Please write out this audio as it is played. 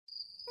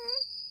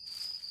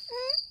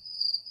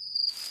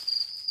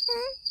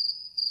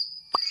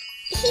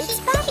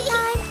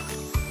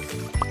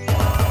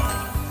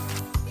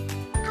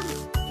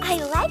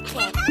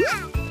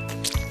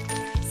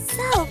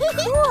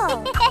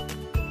cool!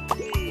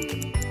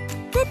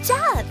 Good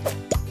job!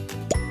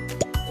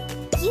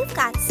 You've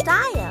got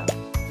style!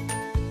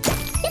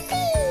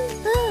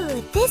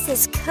 Ooh, this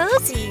is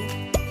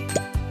cozy!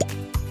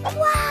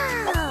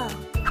 Wow!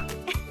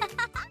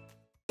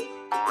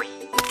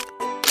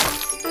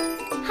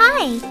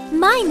 Hi,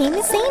 my name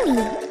is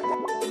Amy.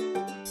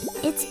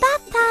 It's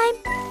bath time!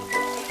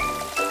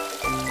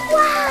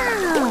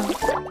 Wow!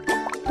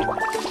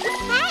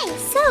 Hey,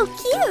 so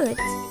cute!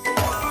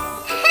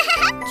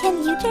 Can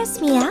you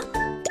dress me up?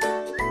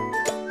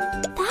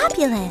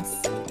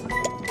 Fabulous!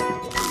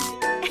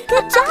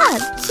 Good job!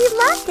 She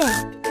loved it!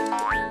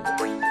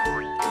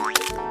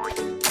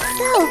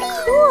 So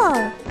cool!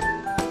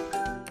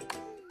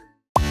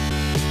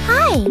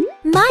 Hi,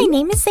 my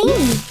name is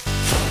Amy.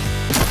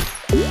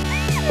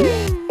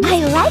 I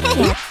like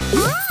it!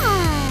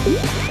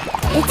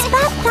 It's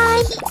bath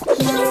time!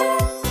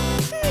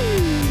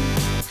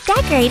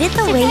 Decorate it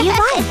the way you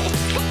like!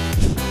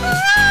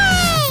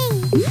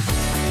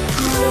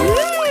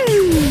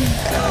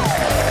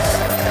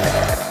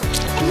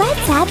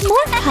 Let's add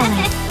more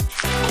color!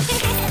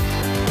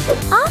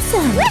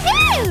 Awesome!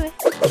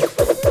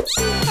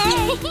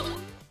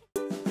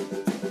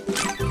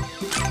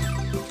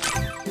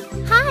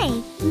 Hi,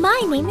 my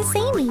name is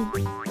Amy.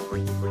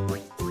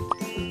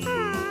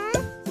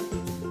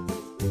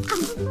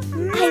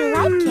 I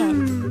like it.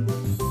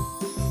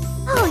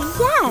 Oh,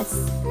 yes!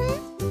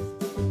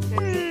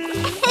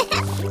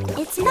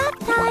 It's nap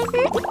time!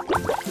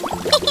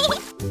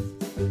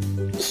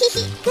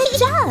 Good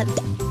job!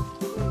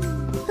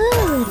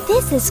 Ooh,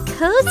 this is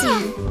cozy!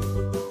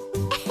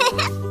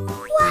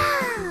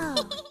 Wow!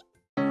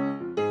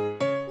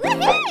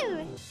 Woohoo!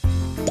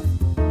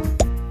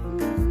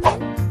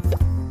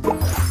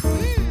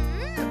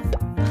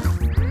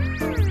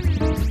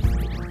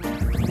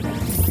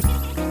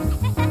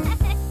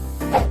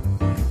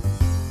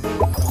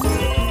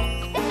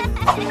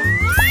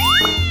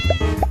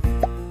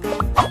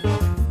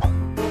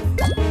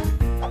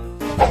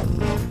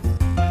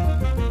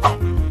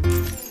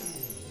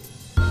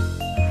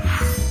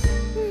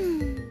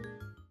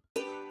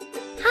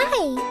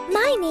 Hi,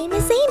 my name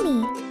is Amy.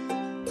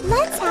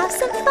 Let's have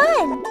some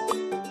fun.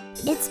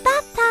 It's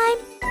bath time.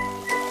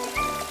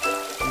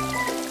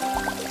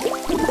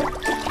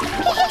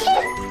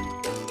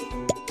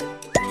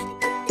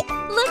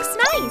 Looks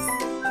nice.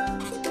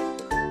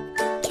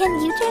 Can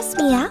you dress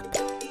me up?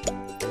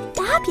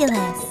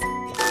 Fabulous.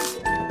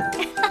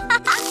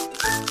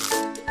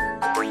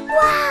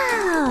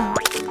 Wow!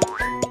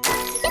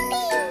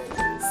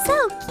 So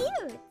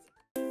cute.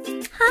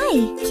 Hi,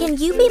 can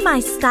you be my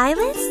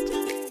stylist?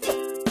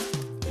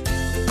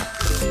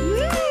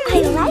 I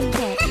like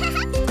it.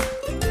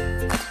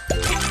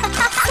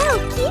 So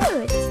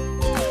cute.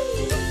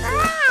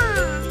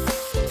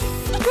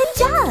 Good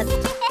job.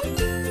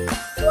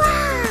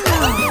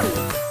 Wow.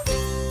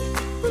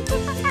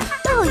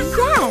 Oh,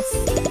 yes.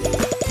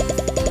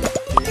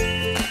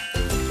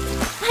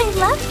 I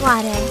love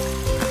water.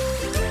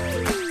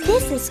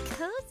 This is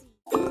cozy.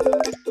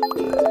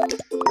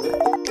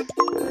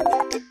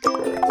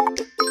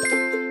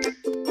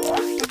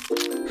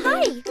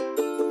 Hi,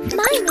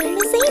 my name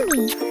is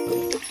Amy.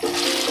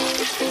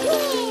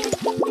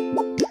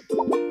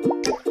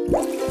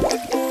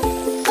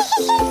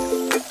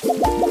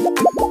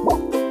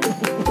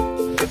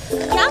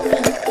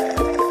 Yummy!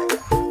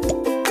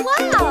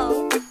 Wow!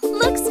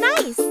 Looks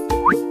nice!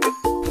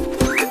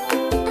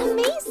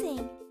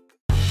 Amazing!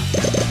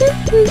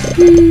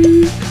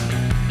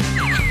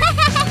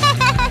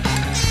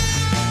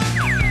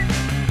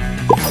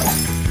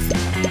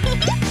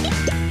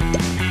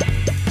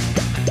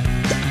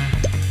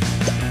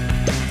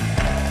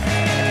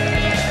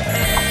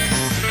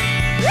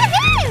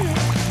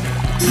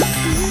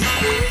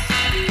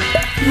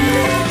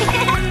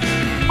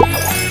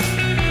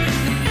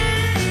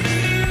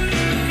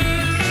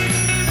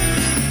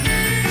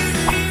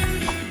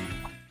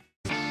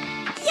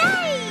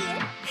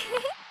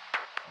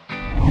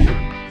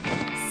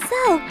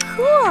 So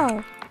cool!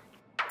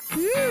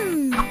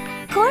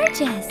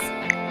 Gorgeous!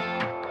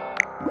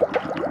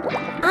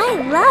 I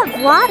love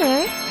water!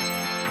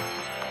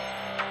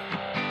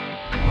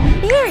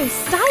 Very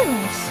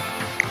stylish!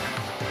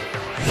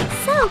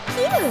 So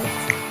cute!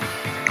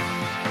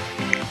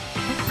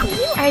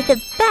 You are the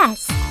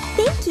best!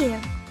 Thank you!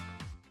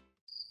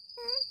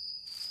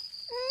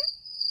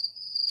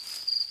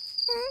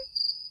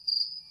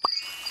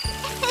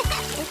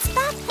 It's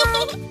bath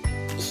time!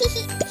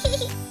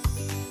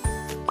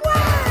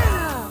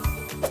 Wow!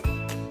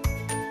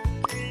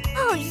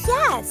 Oh,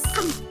 yes!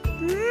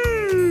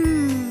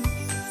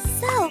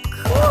 So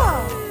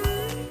cool!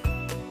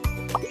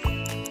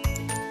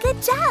 Good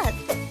job!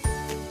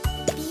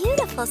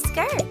 Beautiful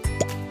skirt!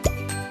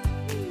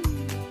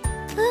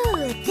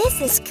 Ooh, this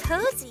is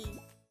cozy!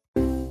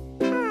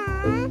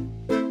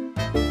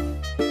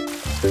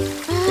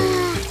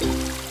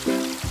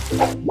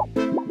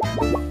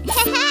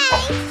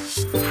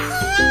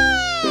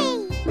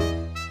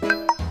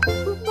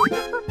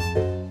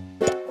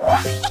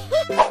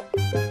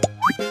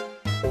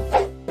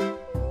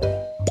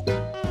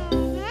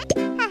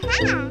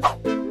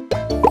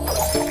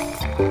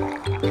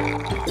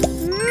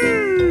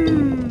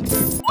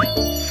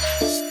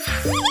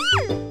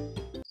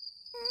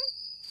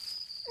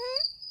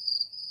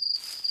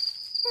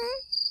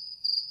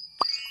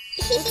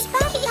 It's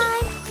bath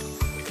time.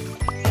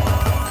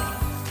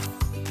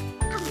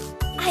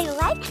 I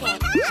like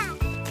it.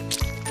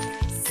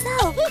 So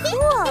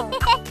cool.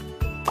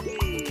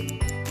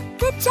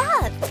 Good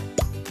job.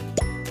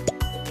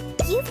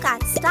 You've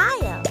got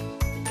style.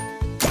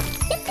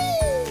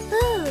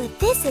 Ooh,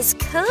 this is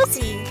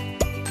cozy.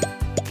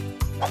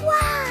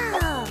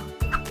 Wow.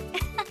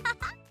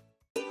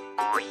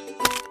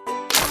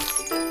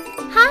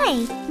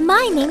 Hi,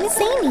 my name is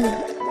Amy.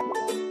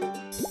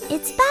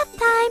 It's bath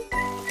time.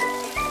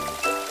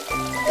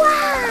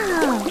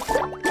 Wow!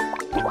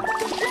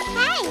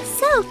 Hey!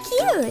 So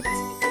cute!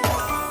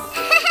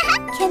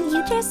 Can you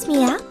dress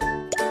me up?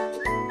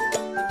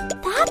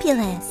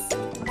 Fabulous!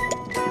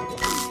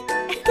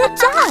 Good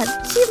job!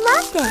 She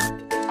loved it!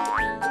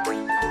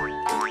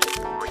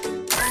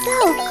 So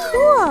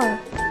cool!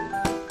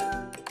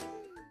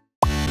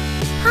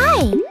 Hi!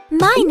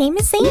 My name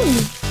is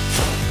Amy.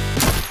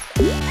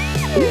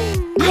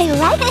 I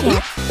like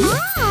it!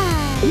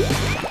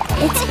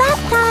 It's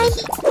bath time!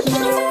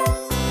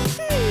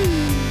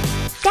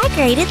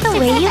 Decorate it the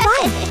way you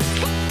like.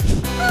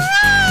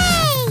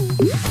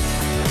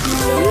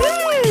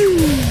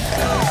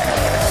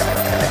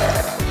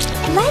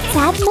 Let's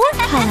add more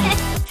color.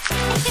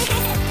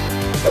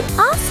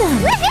 Awesome!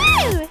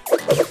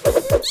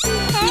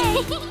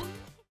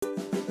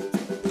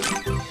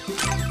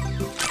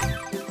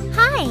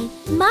 Hi,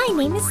 my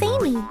name is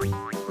Amy.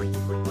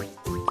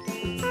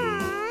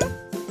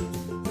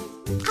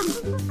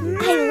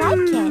 I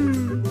like it.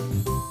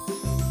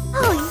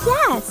 Oh,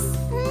 yes!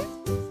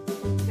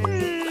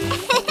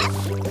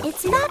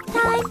 It's bath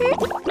time!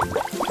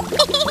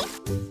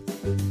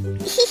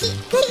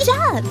 Good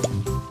job!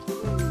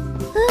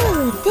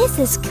 Ooh, this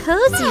is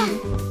cozy!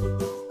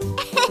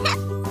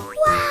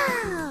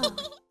 Wow!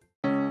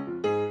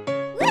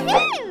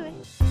 Woohoo!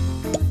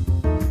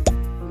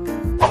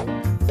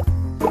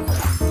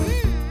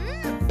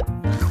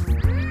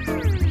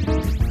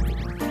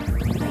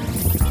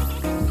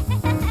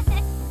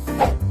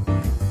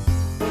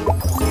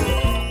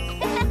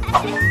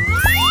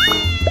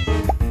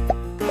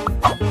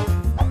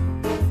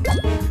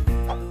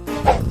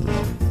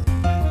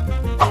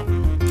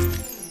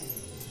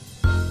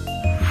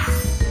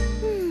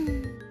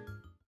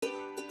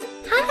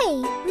 Hi,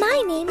 my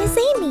name is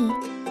Amy.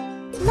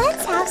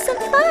 Let's have some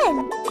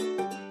fun.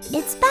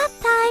 It's bath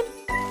time.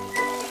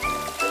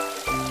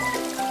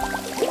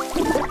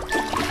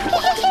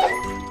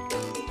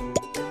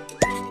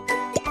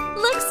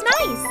 Looks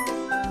nice.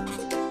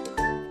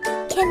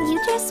 Can you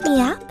dress me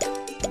up?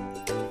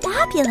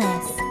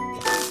 Fabulous.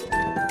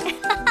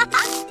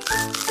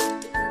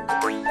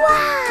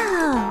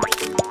 Wow!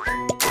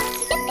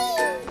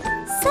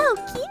 So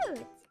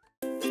cute.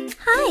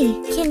 Hi,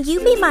 can you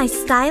be my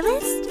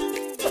stylist?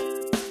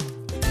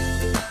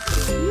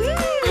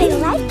 I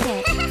like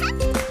it.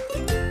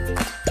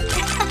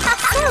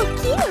 So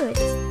cute.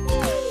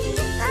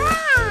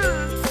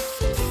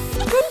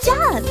 Good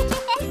job.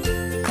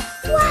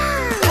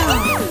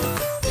 Wow.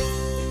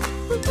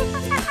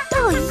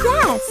 Oh,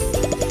 yes.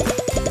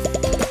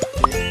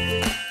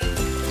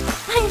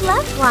 I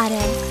love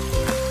water.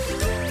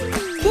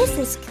 This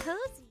is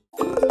cozy.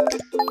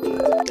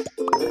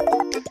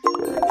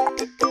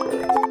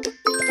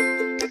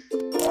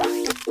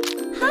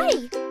 Hi,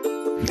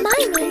 my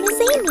name is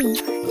Amy.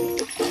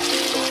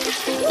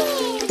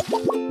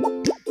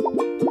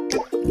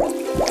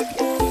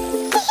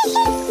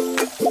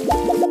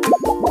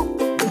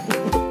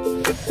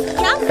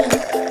 Yummy!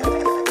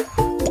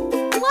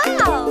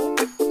 Wow!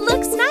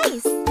 Looks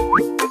nice!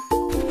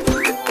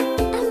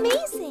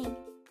 Amazing!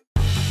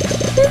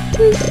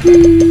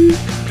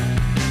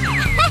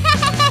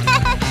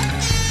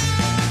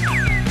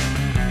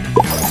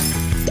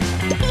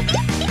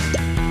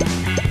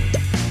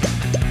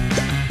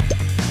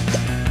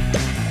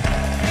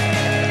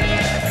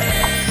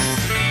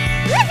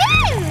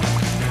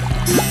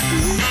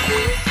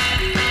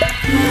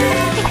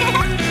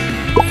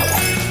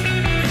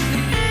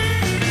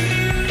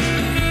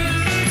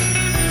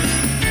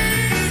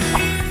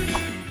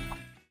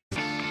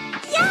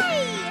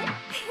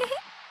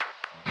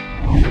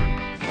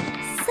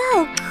 So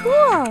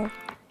cool!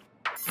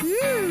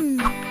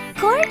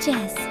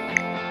 Gorgeous!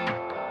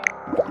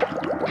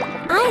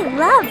 I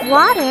love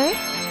water!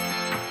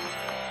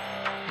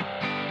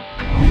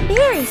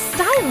 Very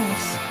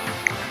stylish!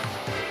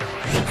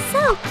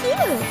 So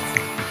cute!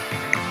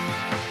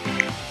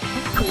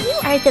 You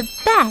are the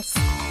best!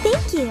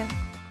 Thank you!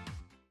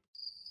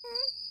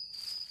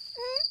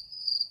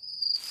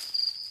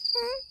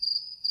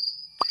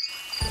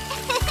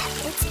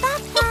 It's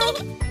bath time!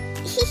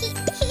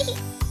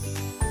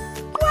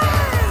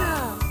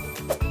 Wow!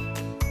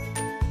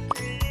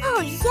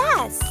 Oh,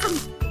 yes!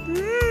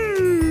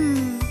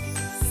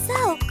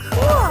 So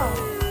cool!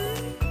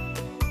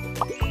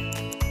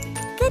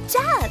 Good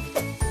job!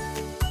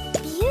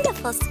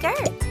 Beautiful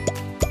skirt!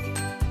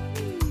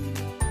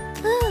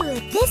 Ooh,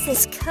 this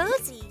is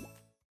cozy.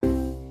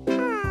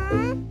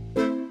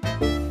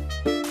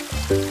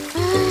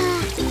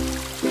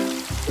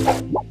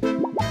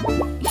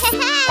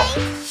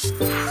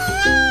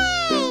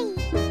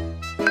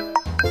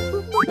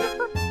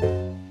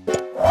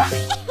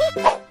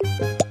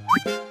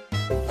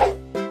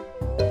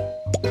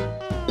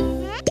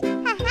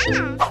 Ha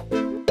ha!